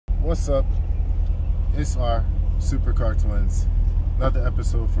What's up? It's our Supercar twins. Another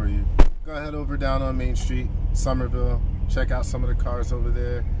episode for you. Go ahead over down on Main Street, Somerville. Check out some of the cars over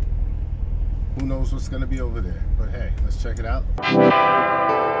there. Who knows what's going to be over there? But hey, let's check it out.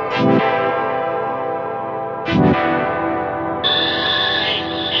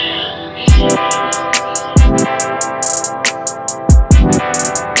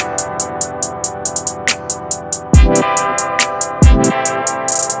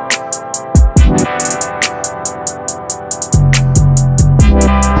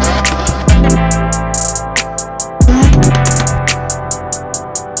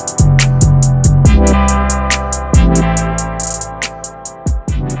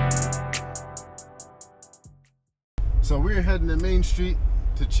 So we're heading to Main Street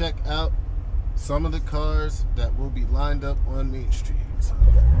to check out some of the cars that will be lined up on Main Street.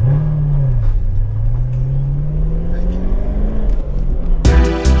 Thank you.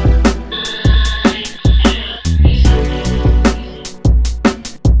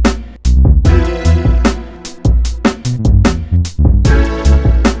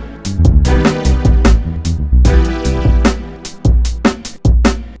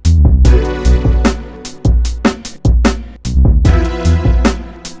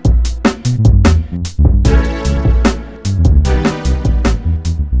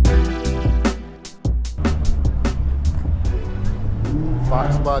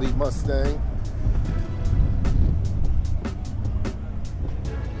 Fox body Mustang.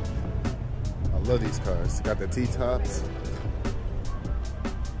 I love these cars. Got the T-tops.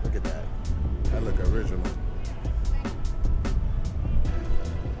 Look at that. That look original.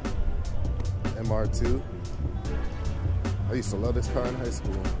 MR2. I used to love this car in high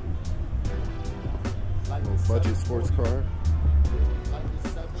school. Little budget sports car.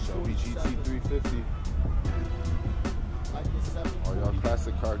 Shelby GT 350. All y'all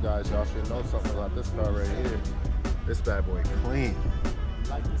classic car guys, y'all should know something about this car right here. This bad boy clean.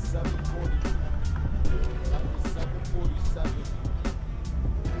 Like the 740. Like the 747.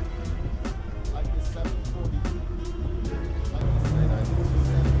 Like the 740. Like the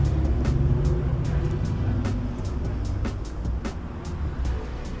 747.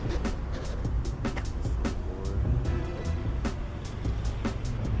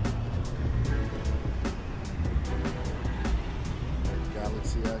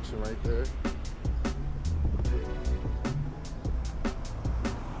 Action right there.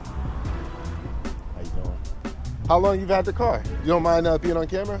 How you doing? How long you've had the car? You don't mind being on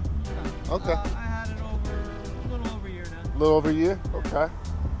camera? No. Okay. I had it a little over a year now. A little over a year? Okay.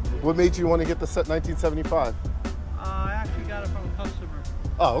 What made you want to get the set 1975? I actually got it from a customer.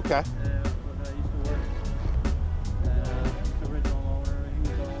 Oh, okay. When I used to work. The original owner. He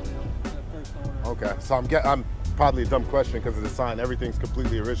was the first owner. Okay. So I'm probably a dumb question because of the sign. Everything's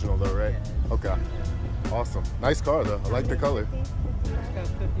completely original though, right? Yeah, okay. Yeah. Awesome. Nice car though. I like the color. It's got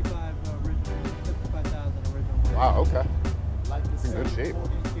 55,000 original. Wow, okay. It's in good shape.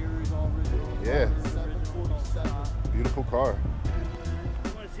 Interior's all original. Yeah. Original. Beautiful car.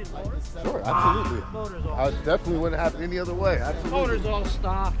 You want to see the motor? Sure, absolutely. Motor's all I definitely wouldn't have it any other way. Absolutely. Motor's all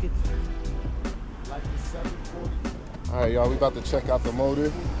stock. It's like the 740. All right, y'all. We about to check out the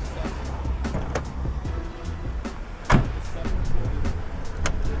motor.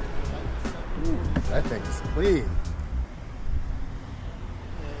 That thing is clean.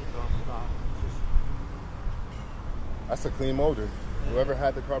 That's a clean motor. Yeah. Whoever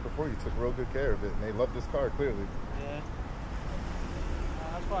had the car before you took real good care of it, and they love this car clearly. Yeah.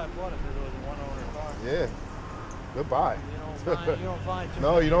 That's why I bought it, because it was a one-owner car. Yeah. Goodbye. You don't find too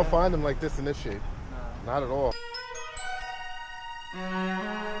no, many, you don't find them like this in this shape. No. Not at all.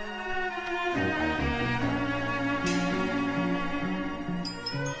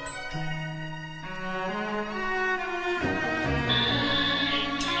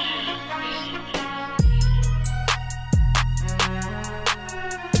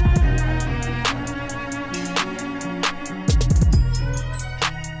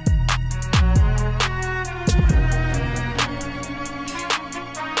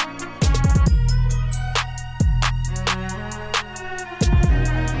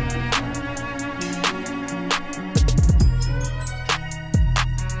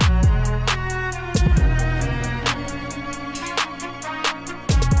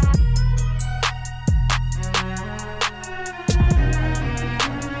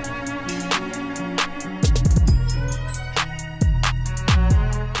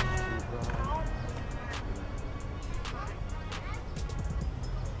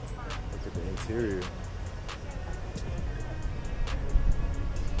 interior.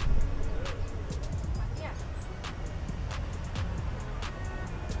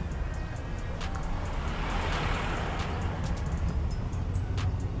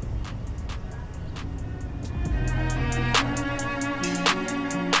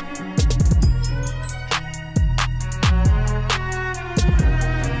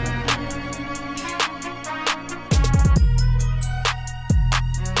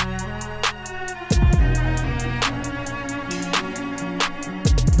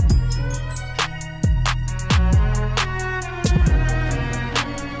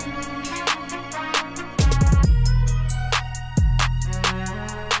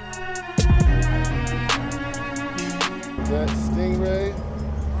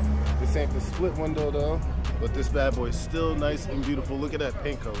 split window though, but this bad boy is still nice and beautiful. Look at that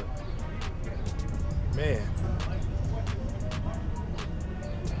paint color. Man.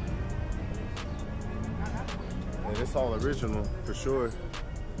 And it's all original for sure.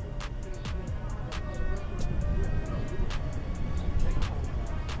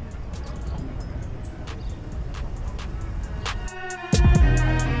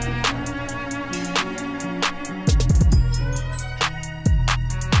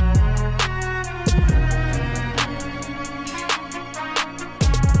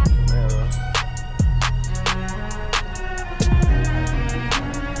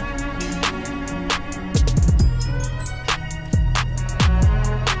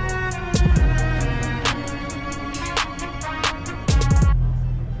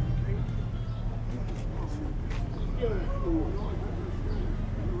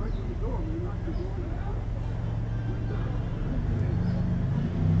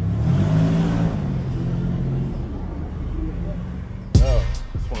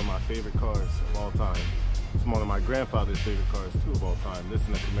 Favorite cars of all time. It's one of my grandfather's favorite cars too of all time. This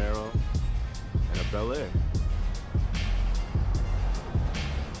and a Camaro and a Bel Air.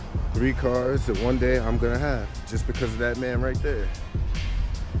 3 cars that one day I'm gonna have just because of that man right there.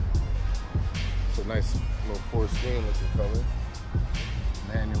 It's a nice little 4-screen looking color.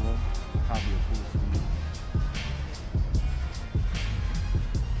 Manual, probably a full speed.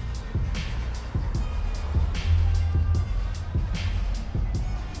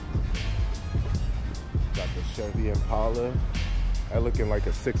 Chevy Impala, that looking like a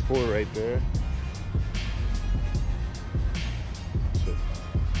 6'4" right there. Shit.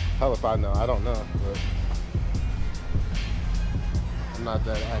 Hell if I know, I don't know, but I'm not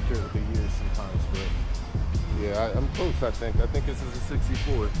that accurate with the years sometimes, but yeah, I'm close, I think. I think this is a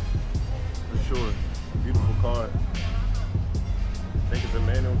 64, for sure. Beautiful car. I think it's a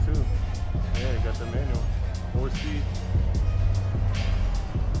manual too. Yeah, you got the manual, 4-speed.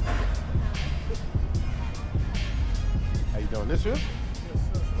 How you doing? This you? Yes,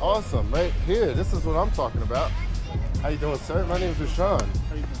 sir. Awesome, right here. This is what I'm talking about. How you doing, sir? My name is Rashawn.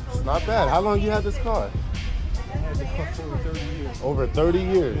 How you doing? It's not bad. How long you had this car? I had the car for over 30 years. Over 30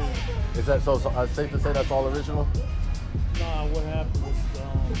 years. Is that so? Safe to say that's all original? Nah, what happened was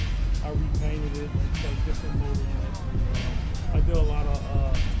I repainted it and got a different motor in it. I did a lot of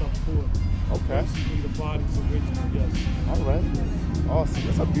stuff to it. Okay. Basically, the body's original, yes. All right. Awesome.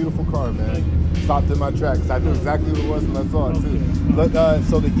 It's a beautiful car, man. Stopped in my tracks. I knew exactly what it was and I saw it too. Look,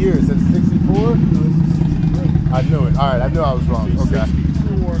 so the years, it's 64? I knew it. All right, I knew I was wrong. Okay.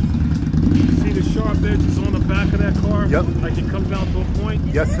 64. See the sharp edges on the back of that car? Yep. Like it comes down to a point?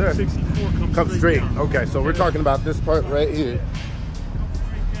 Yes, sir. 64 Comes straight. down. Okay, so we're talking about this part right here.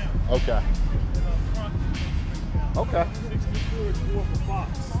 Okay. Okay. 64 is more of a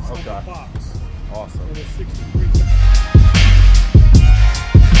box. Okay. Like a box. Awesome. And a 63.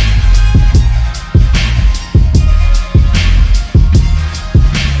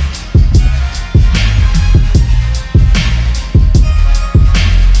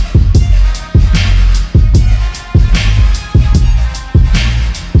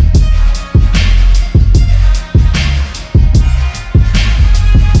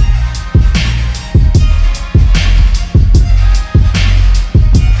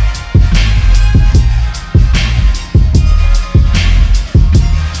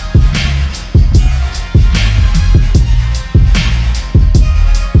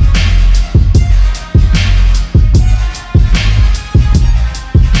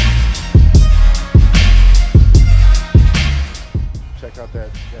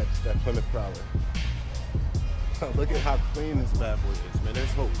 That Plymouth Prowler. Look at how clean this bad boy is, man.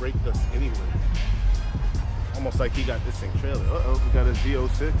 There's no brake dust anywhere. Almost like he got this thing trailer. Uh-oh, we got a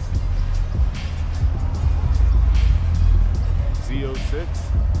Z06. Z06,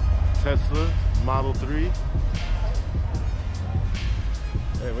 Tesla Model 3.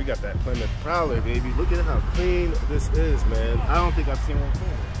 Hey, we got that Plymouth Prowler, baby. Look at how clean this is, man. I don't think I've seen one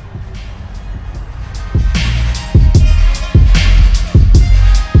cleaner.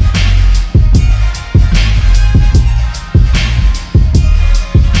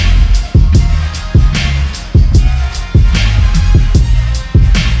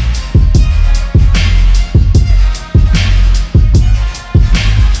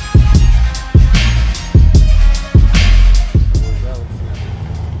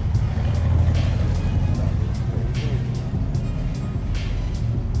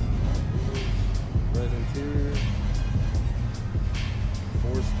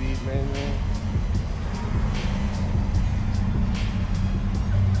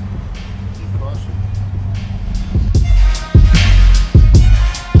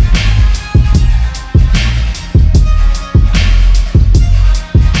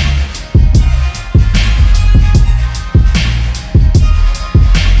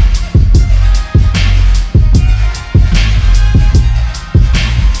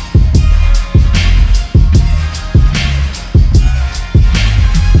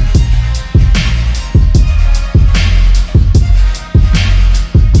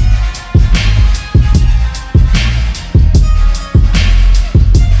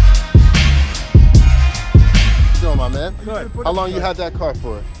 long you had that car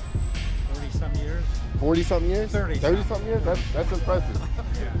for? 30-some years. 40-something years? 30-something years? That's impressive.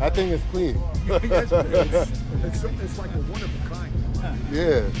 That thing is clean. It's like a one of a kind.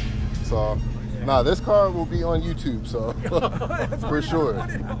 Yeah. So, nah, this car will be on YouTube, so for sure.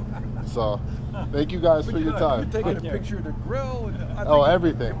 So, thank you guys for your time. You're taking a picture of the grill and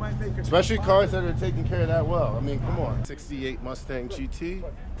everything. Especially cars that are taking care of that well. I mean, come on. 68 Mustang GT,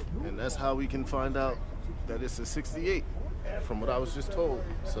 and that's how we can find out that it's a 68 from what I was just told.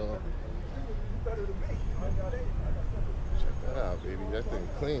 So, check that out, baby. That thing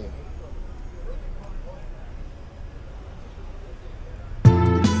clean.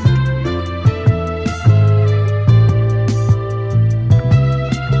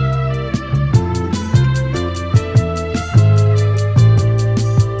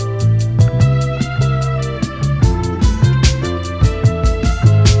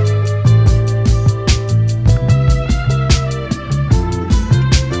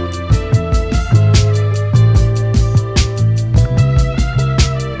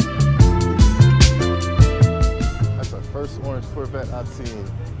 Corvette I've seen.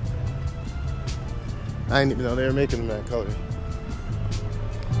 I didn't even know they were making them that color.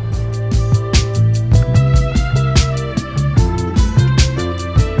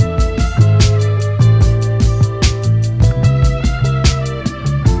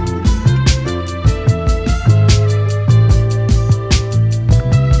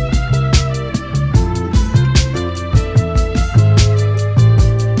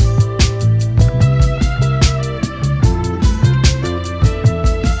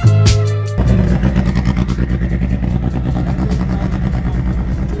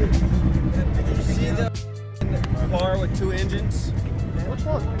 With 2 engines. Which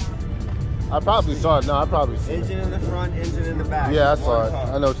one? I probably saw it. No, I probably saw it. Engine in the front, engine in the back. Yeah, I saw it.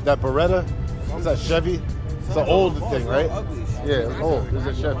 I know that Beretta. Is that Chevy? It's an old thing, right? Yeah, it's old. It's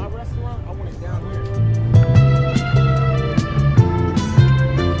a Chevy. My restaurant, I want it down here.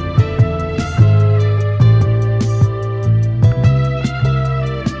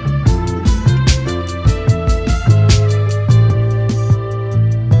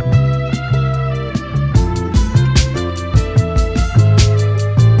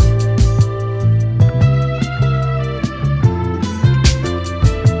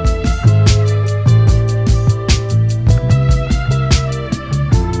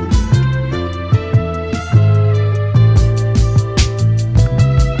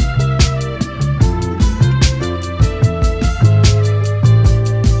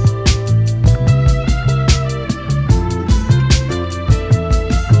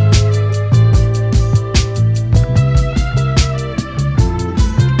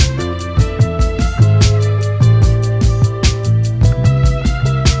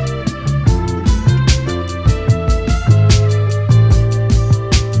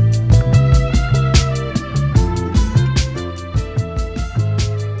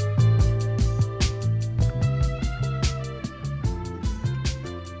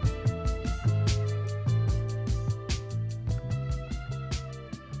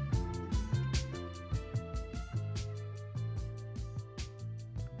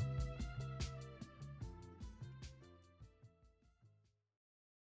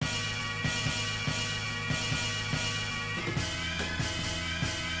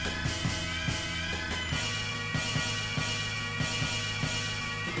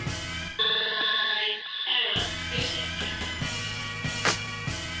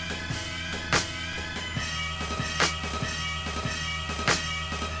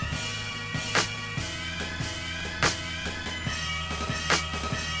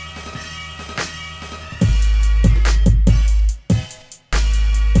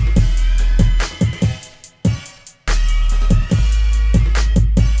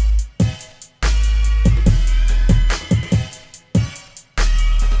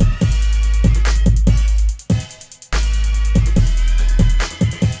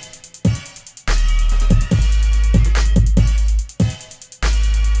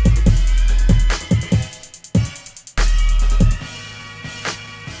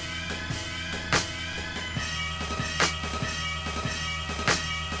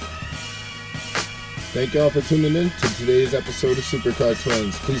 Thank y'all for tuning in to today's episode of Supercar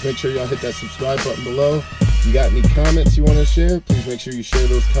Twins. Please make sure y'all hit that subscribe button below. If you got any comments you want to share, please make sure you share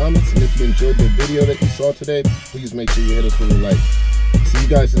those comments. And if you enjoyed the video that you saw today, please make sure you hit us with a like. See you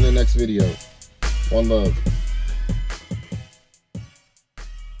guys in the next video. One love.